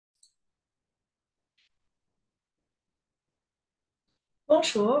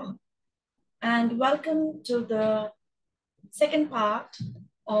Bonjour, and welcome to the second part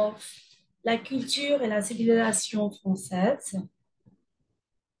of La culture et la civilisation française.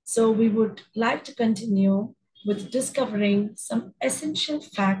 So we would like to continue with discovering some essential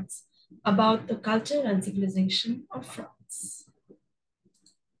facts about the culture and civilization of France.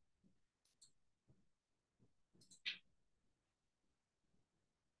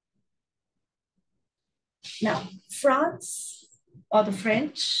 Now, France or the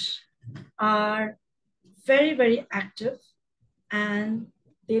French are very, very active and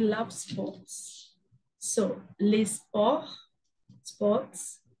they love sports. So, les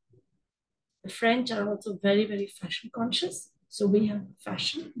sports. The French are also very, very fashion conscious. So we have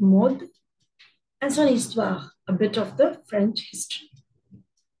fashion, mode, and son histoire, a bit of the French history.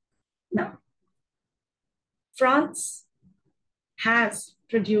 Now, France has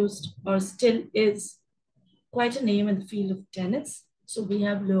produced or still is quite a name in the field of tennis. So we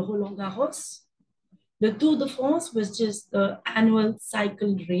have le Roland Garros, the Tour de France, which is the annual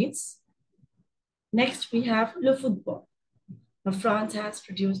cycle race. Next, we have le football. Now, France has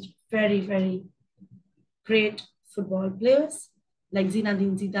produced very, very great football players like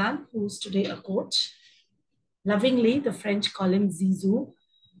Zinedine Zidane, who's today a coach. Lovingly, the French call him Zizou.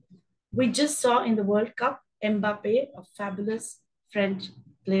 We just saw in the World Cup, Mbappe, a fabulous French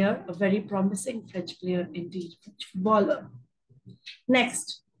player, a very promising French player indeed, French footballer.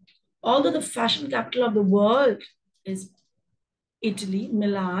 Next, although the fashion capital of the world is Italy,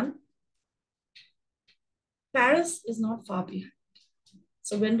 Milan, Paris is not far behind.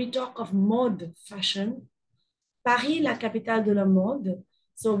 So when we talk of mode, fashion, Paris, la capitale de la mode.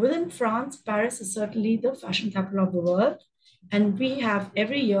 So within France, Paris is certainly the fashion capital of the world. And we have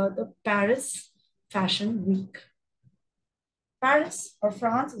every year the Paris Fashion Week. Paris or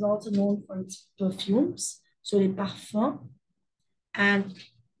France is also known for its perfumes, so les parfums, and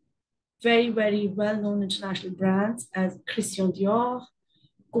very, very well-known international brands as Christian Dior,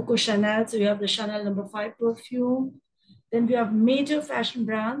 Coco Chanel. So you have the Chanel No. 5 perfume. Then we have major fashion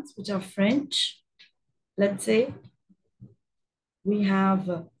brands, which are French. Let's say we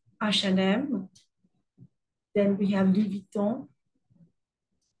have H&M, then we have Louis Vuitton,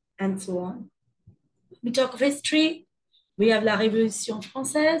 and so on. We talk of history. We have La Révolution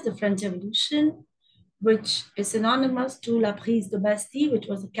Française, the French Revolution, which is synonymous to La Prise de Bastille, which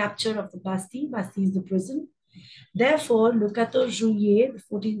was the capture of the Bastille. Bastille is the prison. Therefore, le 14 juillet, the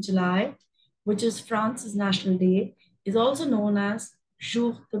 14th July, which is France's national day, is also known as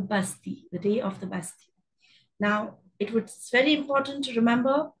Jour de Bastille, the day of the Bastille. Now, it's very important to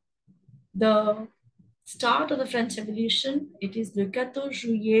remember the start of the French Revolution. It is le 14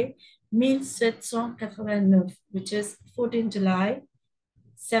 juillet 1789, which is 14 July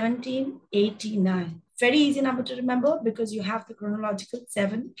 1789. Very easy number to remember because you have the chronological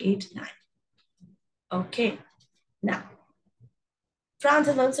 7, 8, 9. Okay, now, France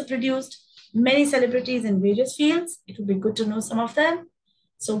has also produced many celebrities in various fields. It would be good to know some of them.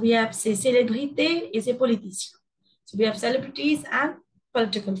 So we have ces célébrités et ces politiciens. So we have celebrities and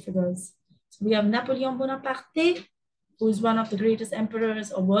political figures. So we have Napoleon Bonaparte, who is one of the greatest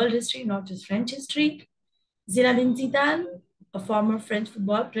emperors of world history, not just French history. Zinedine Zidane, a former French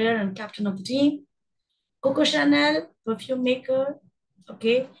football player and captain of the team. Coco Chanel, perfume maker,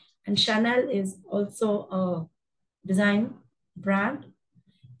 okay? And Chanel is also a design brand.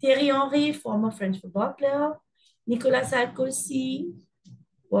 Thierry Henry, former French football player. Nicolas Sarkozy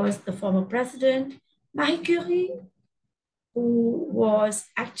was the former president. Marie Curie, who was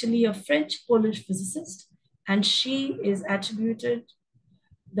actually a French-Polish physicist, and she is attributed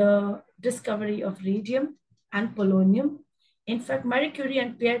the discovery of radium and polonium. In fact, Marie Curie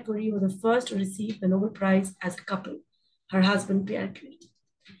and Pierre Curie were the first to receive the Nobel Prize as a couple, her husband Pierre Curie.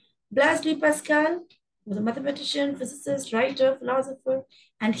 Blaise Louis Pascal was a mathematician, physicist, writer, philosopher,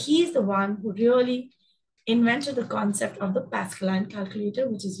 and he's the one who really invented the concept of the Pascaline calculator,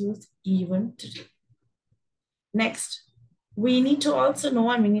 which is used even today. Next, we need to also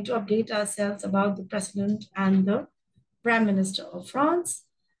know and we need to update ourselves about the president and the prime minister of France.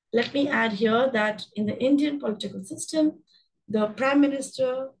 Let me add here that in the Indian political system, the prime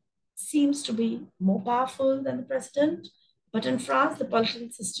minister seems to be more powerful than the president, but in France, the political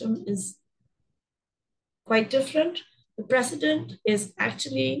system is quite different. The president is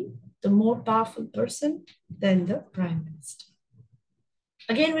actually the more powerful person than the prime minister.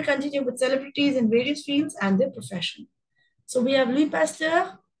 Again, we continue with celebrities in various fields and their profession. So we have Louis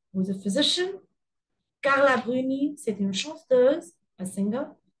Pasteur, who's a physician. Carla Bruni, c'est une chanteuse, a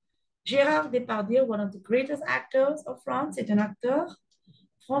singer. Gérard Depardieu, one of the greatest actors of France, c'est un acteur.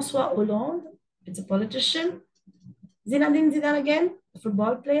 François Hollande, it's a politician. Zinedine Zidane again, a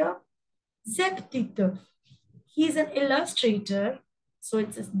football player. Zep Tito, he's an illustrator. So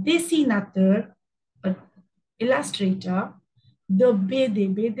it's a dessinateur, an illustrator. The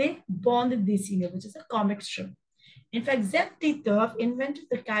BD, bande dessinée, which is a comic strip. In fact, Zep Tito invented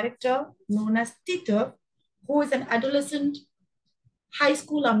the character known as Tito, who is an adolescent high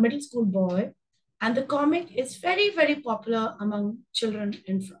school or middle school boy. And the comic is very, very popular among children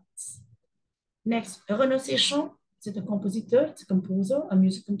in France. Next, Renaud Séchon, c'est un compositeur, it's a composer, a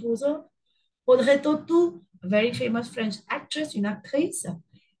music composer. Audrey Tautou, a very famous French actress, une actrice.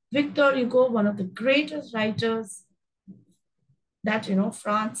 Victor Hugo, one of the greatest writers that,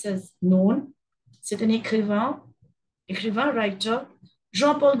 France has known. C'est un écrivain, writer.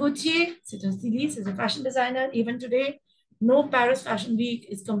 Jean-Paul Gaultier, c'est un styliste, c'est a fashion designer. Even today, no Paris Fashion Week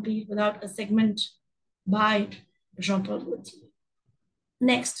is complete without a segment by Jean-Paul Gaultier.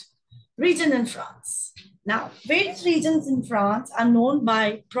 Next, region in France. Now, various regions in France are known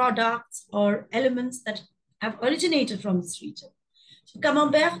by products or elements that have originated from this region. So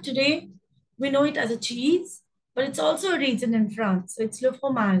Camembert today, we know it as a cheese, but it's also a region in France. So it's le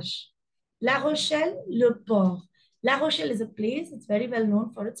fromage. La Rochelle, le port. La Rochelle is a place, it's very well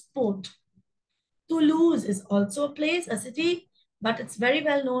known for its port. Toulouse is also a place, a city, but it's very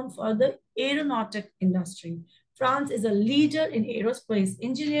well known for the aeronautic industry. France is a leader in aerospace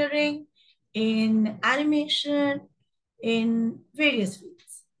engineering, in animation, in various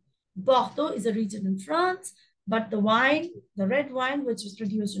fields. Bordeaux is a region in France, but the wine, the red wine, which is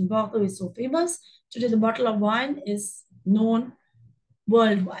produced in Bordeaux is so famous. Today, the bottle of wine is known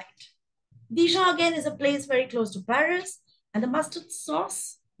worldwide. Dijon, again, is a place very close to Paris, and the mustard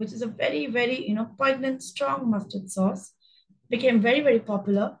sauce, which is a very, very, poignant, strong mustard sauce, became very, very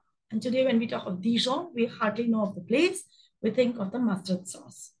popular. And today, when we talk of Dijon, we hardly know of the place. We think of the mustard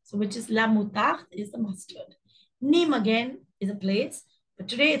sauce. So, which is la moutarde, is the mustard. Nîmes, again, is a place, but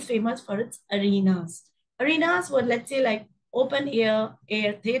today it's famous for its arenas. Arenas were, let's say, like open air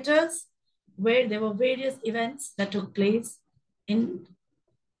theaters, where there were various events that took place in,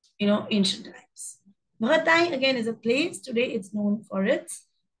 ancient times. Bretagne, again, is a place. Today, it's known for its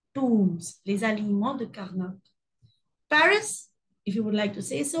tombs, les alignements de Carnac. Paris, if you would like to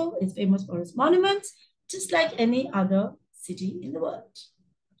say so, is famous for its monuments, just like any other city in the world.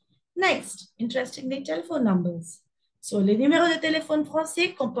 Next, interestingly, telephone numbers. So, les numéros de téléphone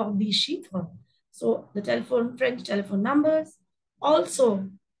français comportent 10 chiffres. So, the French telephone numbers also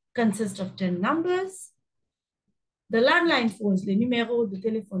consist of 10 numbers. The landline phones, les numéros de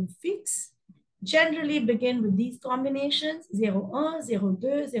téléphone fixe, generally begin with these combinations 01,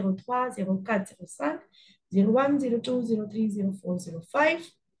 02, 03, 04, 05, 01, 02, 03, 04,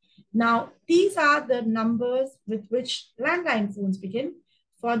 05. Now, these are the numbers with which landline phones begin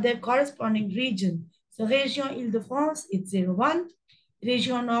for their corresponding region. So, région Île-de-France, it's 01.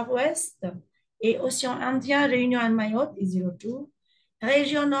 Région Nord-Ouest et Océan Indien, Réunion and Mayotte is 02.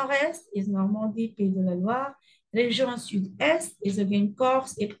 Région Nord-Est is Normandie, Pays de la Loire. Région Sud-Est is again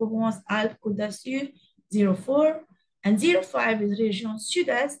Corse et Provence, Alpes, Côte d'Azur, 04. And 05 is Région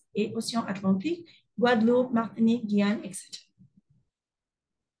Sud-Est et Océan Atlantique, Guadeloupe, Martinique, Guyane, etc.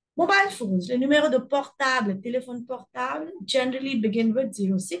 Mobile phones, les numéros de portable, téléphone portable, generally begin with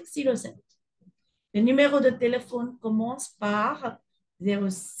 0607. Les numéros de téléphone commencent par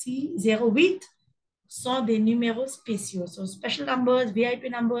 06, 08, sont des numéros spéciaux. So special numbers, VIP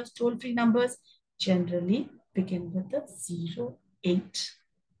numbers, toll-free numbers generally begin with the 08.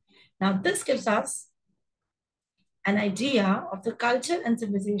 Now this gives us an idea of the culture and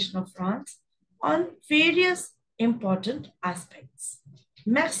civilization of France on various important aspects.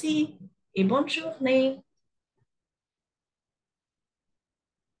 Merci et bonne journée.